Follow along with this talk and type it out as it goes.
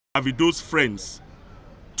Davido's friends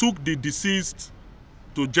took the deceased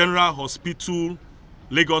to General Hospital,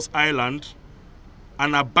 Lagos Island,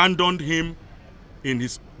 and abandoned him in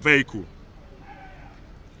his vehicle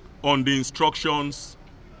on the instructions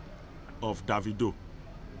of Davido.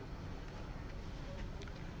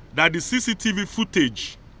 That the CCTV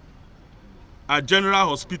footage at General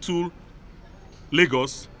Hospital,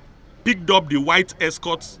 Lagos, picked up the white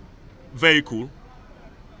escort vehicle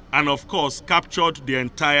and of course captured the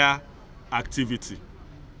entire activity.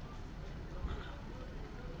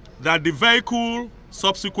 That the vehicle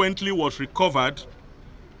subsequently was recovered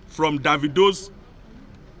from Davido's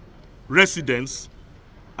residence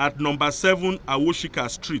at number 7 Awoshika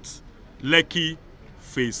Street, Lekki,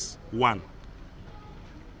 Phase 1.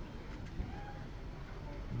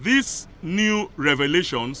 These new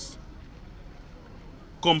revelations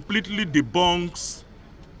completely debunks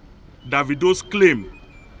Davido's claim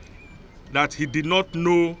that he did not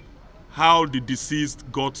know how the deceased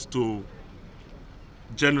got to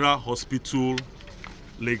General Hospital,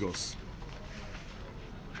 Lagos.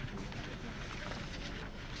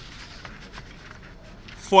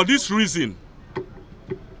 For this reason,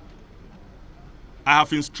 I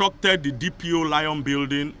have instructed the DPO Lion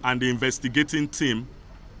Building and the investigating team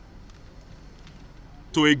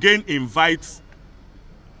to again invite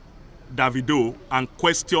Davido and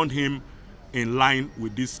question him in line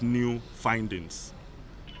with these new findings.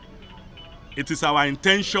 It is our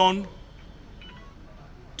intention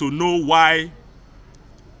to know why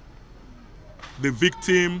the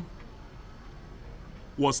victim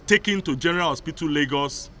was taken to General Hospital,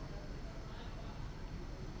 Lagos,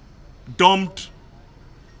 dumped,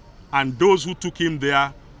 and those who took him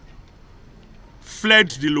there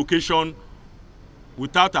fled the location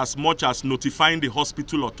without as much as notifying the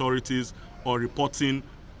hospital authorities or reporting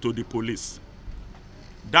to the police.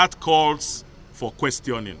 That calls for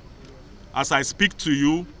questioning. As I speak to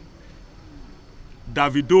you,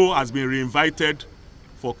 Davido has been reinvited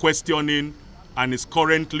for questioning and is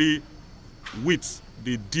currently with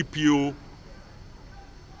the DPO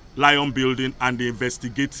Lion Building and the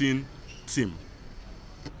investigating team.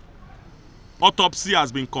 Autopsy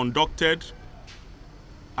has been conducted,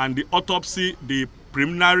 and the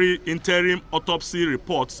preliminary interim autopsy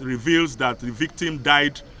report reveals that the victim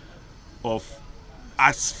died of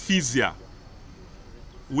asphyxia,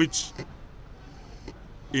 which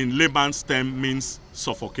in layman's term means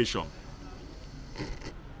suffocation.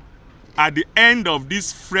 At the end of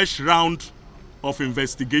this fresh round of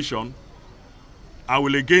investigation, I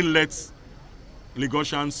will again let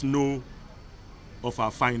Lagosians know of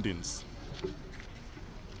our findings.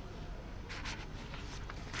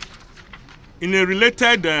 In a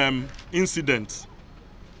related incident,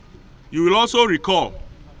 you will also recall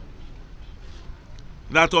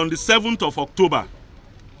that on the 7th of October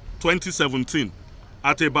 2017,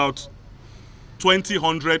 at about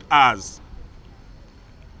 2000 hours,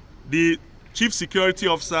 the Chief Security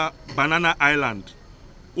Officer, Banana Island,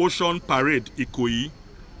 Ocean Parade, Ikoyi,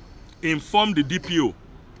 informed the DPO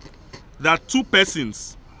that 2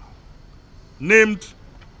 persons named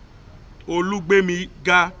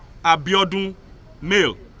Olugbemiga Abiodun,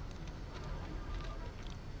 male,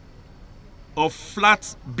 of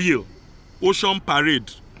Flat Bill, Ocean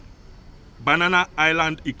Parade, Banana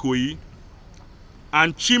Island, Ikoyi,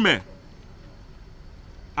 and Chime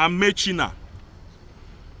Amechina,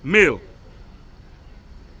 male,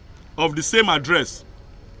 of the same address,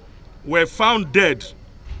 were found dead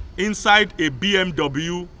inside a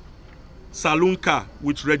BMW saloon car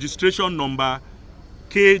with registration number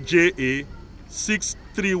KJA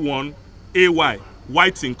 631AY,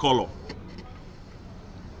 white in color,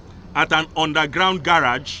 at an underground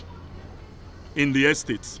garage in the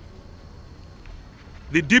estate.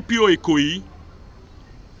 The DPO Ikoyi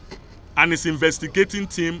and his investigating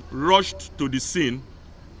team rushed to the scene,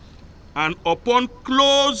 and upon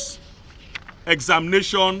close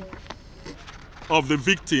examination of the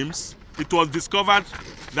victims, it was discovered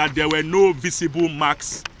that there were no visible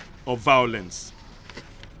marks of violence.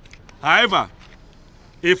 However,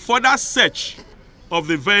 a further search of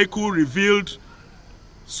the vehicle revealed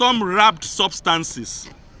some wrapped substances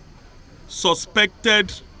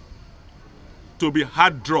suspected to be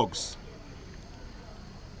hard drugs.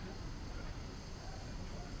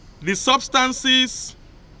 The substances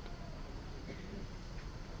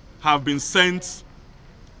have been sent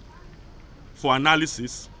for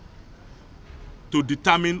analysis to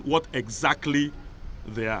determine what exactly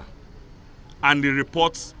they are, and the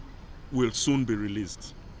reports will soon be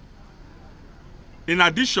released. In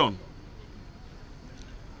addition,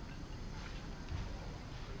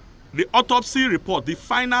 the autopsy report, the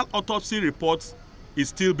final autopsy report, is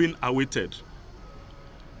still being awaited.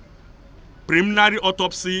 Preliminary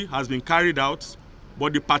autopsy has been carried out,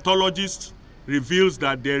 but the pathologist reveals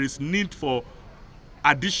that there is need for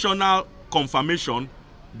additional confirmation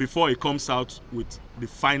before it comes out with the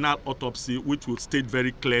final autopsy, which will state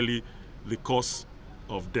very clearly the cause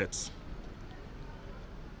of death.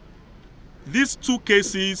 These two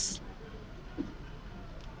cases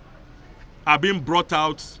are being brought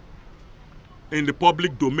out in the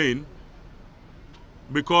public domain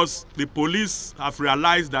because the police have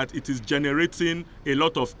realized that it is generating a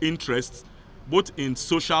lot of interest both in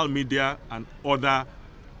social media and other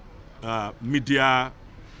media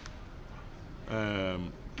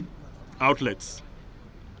outlets.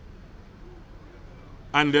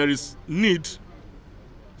 And there is need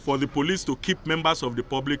for the police to keep members of the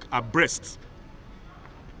public abreast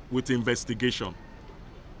with investigation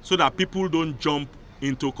so that people don't jump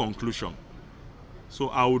into conclusion. So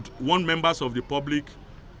I would want members of the public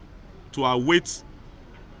to await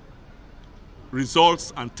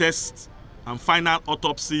results and tests and final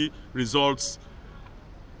autopsy results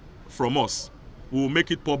from us. We will make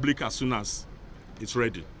it public as soon as it's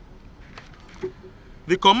ready.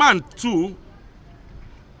 The command too,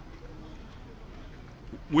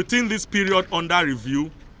 within this period under review,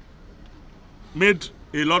 made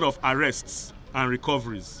a lot of arrests and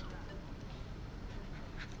recoveries.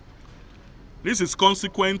 This is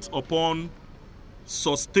consequent upon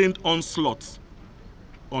sustained onslaught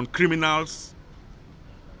on criminals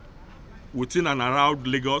within and around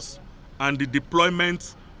Lagos and the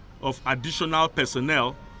deployment of additional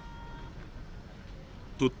personnel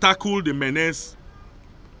to tackle the menace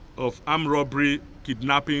of armed robbery,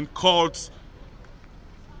 kidnapping, cults,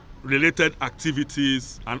 related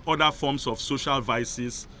activities, and other forms of social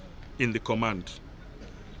vices in the command.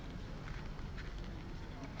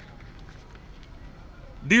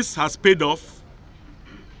 This has paid off,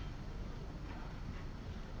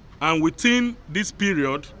 and within this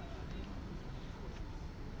period,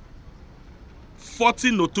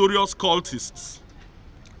 40 notorious cultists,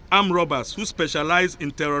 armed robbers who specialize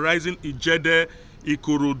in terrorizing Ijede,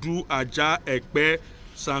 Ikorodu, Aja, Ekpe,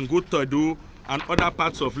 Sangotedo, and other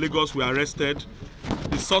parts of Lagos were arrested.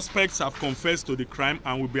 The suspects have confessed to the crime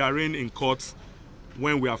and will be arraigned in court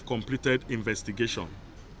when we have completed investigation.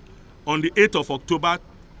 On the 8th of October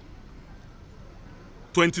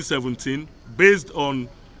 2017, based on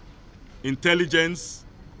intelligence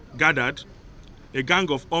gathered, a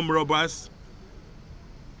gang of armed robbers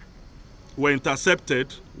were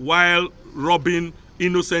intercepted while robbing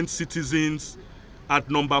innocent citizens at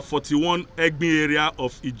number 41 Egbe area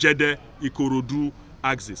of Ijede, Ikorodu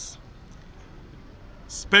axis.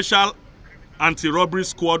 Special anti-robbery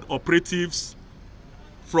squad operatives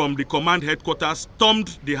from the command headquarters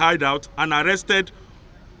stormed the hideout and arrested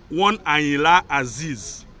one Ayinla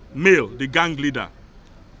Aziz, male, the gang leader,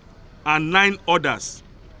 and 9 others,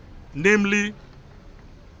 namely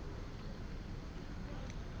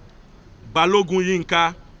Balogun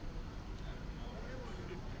Yinka,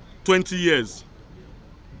 20 years,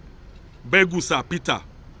 Begusa Peter,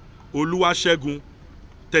 Oluwasegun,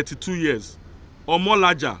 32 years,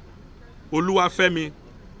 Omolaja Oluwafemi,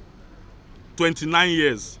 29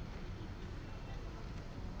 years,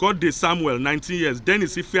 Godde Samuel, 19 years,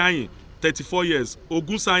 Dennis Ifeanyi, 34 years,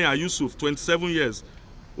 Ogunsanya Yusuf, 27 years,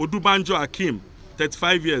 Odubanjo Akim,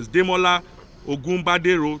 35 years, Demola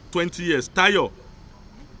Ogunbadero, 20 years, Tayo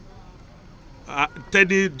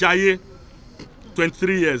Teddy Jaye,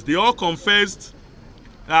 23 years. They all confessed,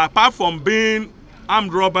 apart from being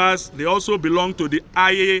armed robbers, they also belong to the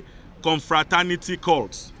Aye confraternity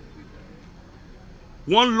cults.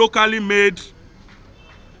 One locally made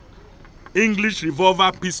English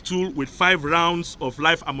revolver pistol with 5 rounds of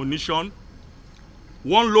live ammunition,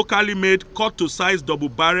 one locally made cut-to-size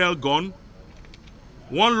double-barrel gun,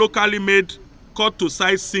 one locally made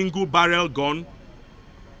cut-to-size single-barrel gun,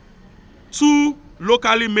 2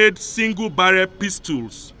 locally made single-barrel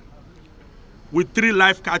pistols with 3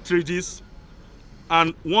 live cartridges,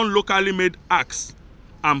 and 1 locally made axe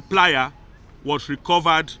and plier was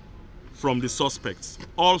recovered from the suspects.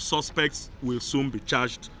 All suspects will soon be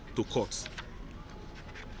charged to court.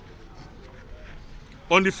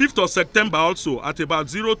 On the 5th of September also, at about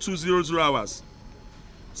 0200 hours,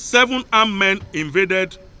 7 armed men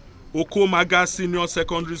invaded Okomaga Senior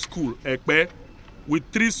Secondary School, Ekpe, with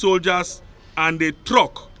 3 soldiers and a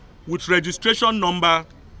truck with registration number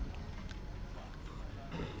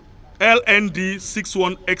LND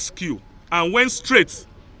 61XQ, and went straight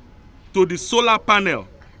to the solar panel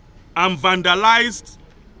and vandalized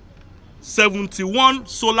 71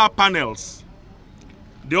 solar panels.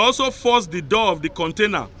 They also forced the door of the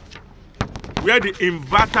container where the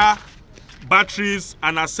inverter batteries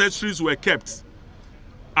and accessories were kept,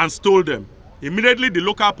 and stole them. Immediately, the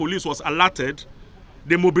local police was alerted.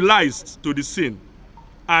 They mobilized to the scene,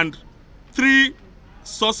 and 3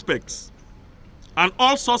 suspects, and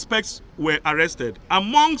all suspects were arrested.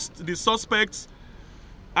 Amongst the suspects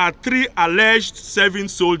are 3 alleged serving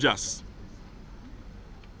soldiers.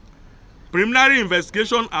 Preliminary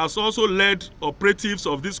investigation has also led operatives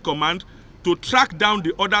of this command to track down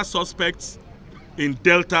the other suspects in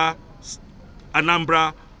Delta,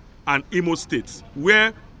 Anambra, and Imo states,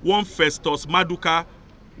 where one Festus Maduka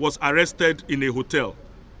was arrested in a hotel.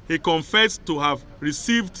 He confessed to have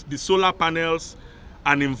received the solar panels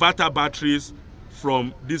and inverter batteries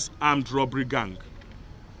from this armed robbery gang.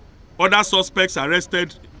 Other suspects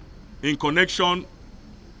arrested in connection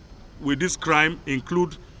with this crime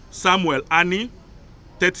include Samuel Ani,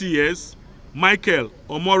 30 years, Michael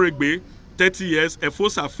Omoregbe, 30 years,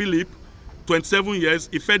 Efosa Philip, 27 years,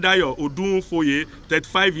 Ifedayo Odunfoye,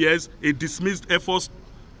 35 years, a dismissed Air Force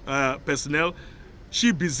personnel,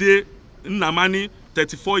 Shibize Nnamani,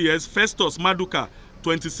 34 years, Festus Maduka,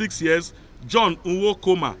 26 years, John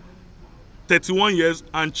Nwokoma, 31 years,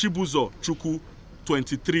 and Chibuzo Chukwu,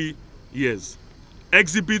 23 years.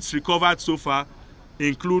 Exhibits recovered so far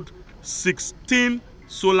include 16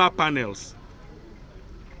 solar panels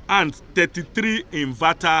and 33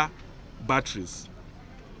 inverter batteries.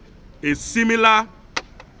 A similar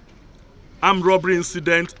armed robbery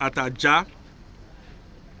incident at Ajah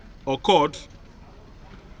occurred.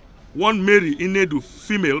 One Mary Inedu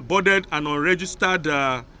female boarded an unregistered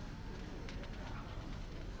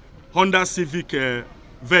Honda Civic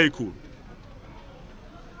vehicle.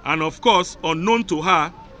 And of course, unknown to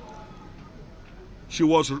her, she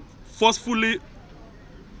was forcefully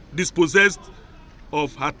dispossessed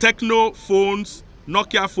of her Techno phones,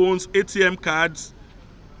 Nokia phones, ATM cards,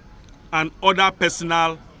 and other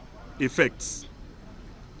personal effects.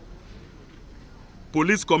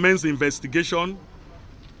 Police commenced the investigation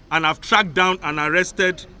and have tracked down and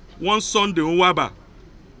arrested one Sunday Nwaba,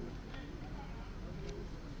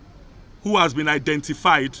 who has been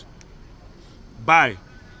identified by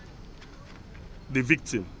the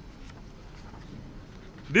victim.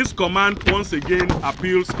 This command once again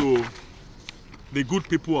appeals to the good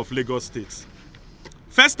people of Lagos State.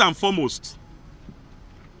 First and foremost,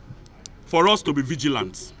 for us to be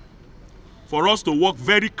vigilant, for us to work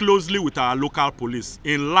very closely with our local police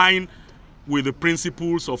in line with the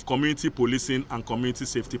principles of community policing and community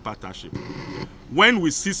safety partnership. When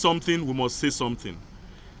we see something, we must say something.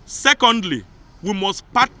 Secondly, we must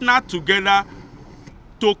partner together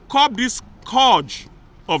to curb this scourge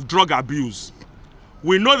of drug abuse.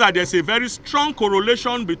 We know that there's a very strong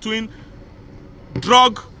correlation between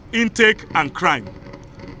drug intake and crime.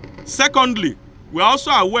 Secondly, we're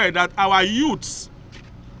also aware that our youths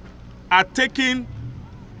are taking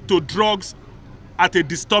to drugs at a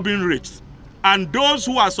disturbing rate. And those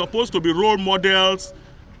who are supposed to be role models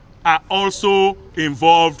are also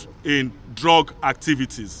involved in drug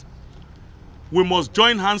activities. We must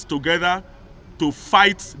join hands together to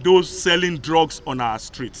fight those selling drugs on our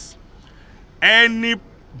streets.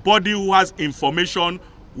 Anybody who has information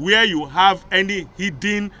where you have any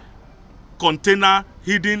hidden container,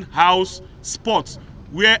 hidden house, spots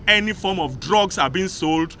where any form of drugs are being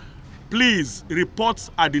sold, please report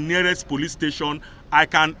at the nearest police station. I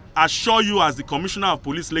can assure you as the Commissioner of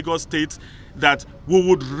Police Lagos State that we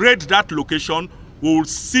would raid that location, we will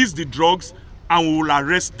seize the drugs, and we will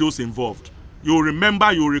arrest those involved. You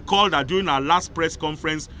remember, you recall that during our last press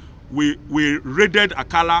conference, we raided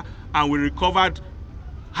Akala and we recovered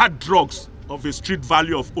hard drugs of a street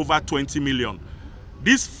value of over 20 million.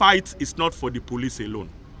 This fight is not for the police alone.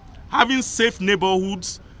 Having safe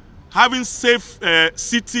neighborhoods, having safe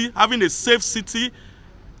having a safe city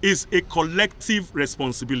is a collective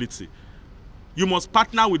responsibility. You must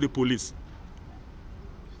partner with the police.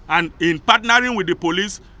 And in partnering with the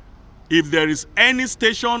police, if there is any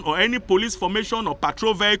station or any police formation or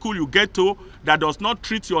patrol vehicle you get to that does not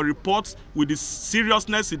treat your reports with the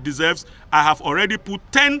seriousness it deserves, I have already put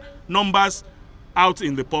 10 numbers out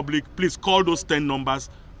in the public. Please call those 10 numbers.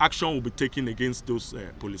 Action will be taken against those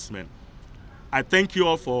policemen. I thank you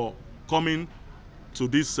all for coming to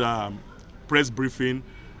this press briefing.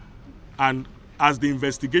 And as the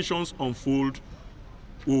investigations unfold,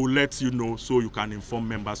 we will let you know so you can inform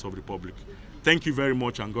members of the public. Thank you very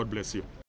much, and God bless you.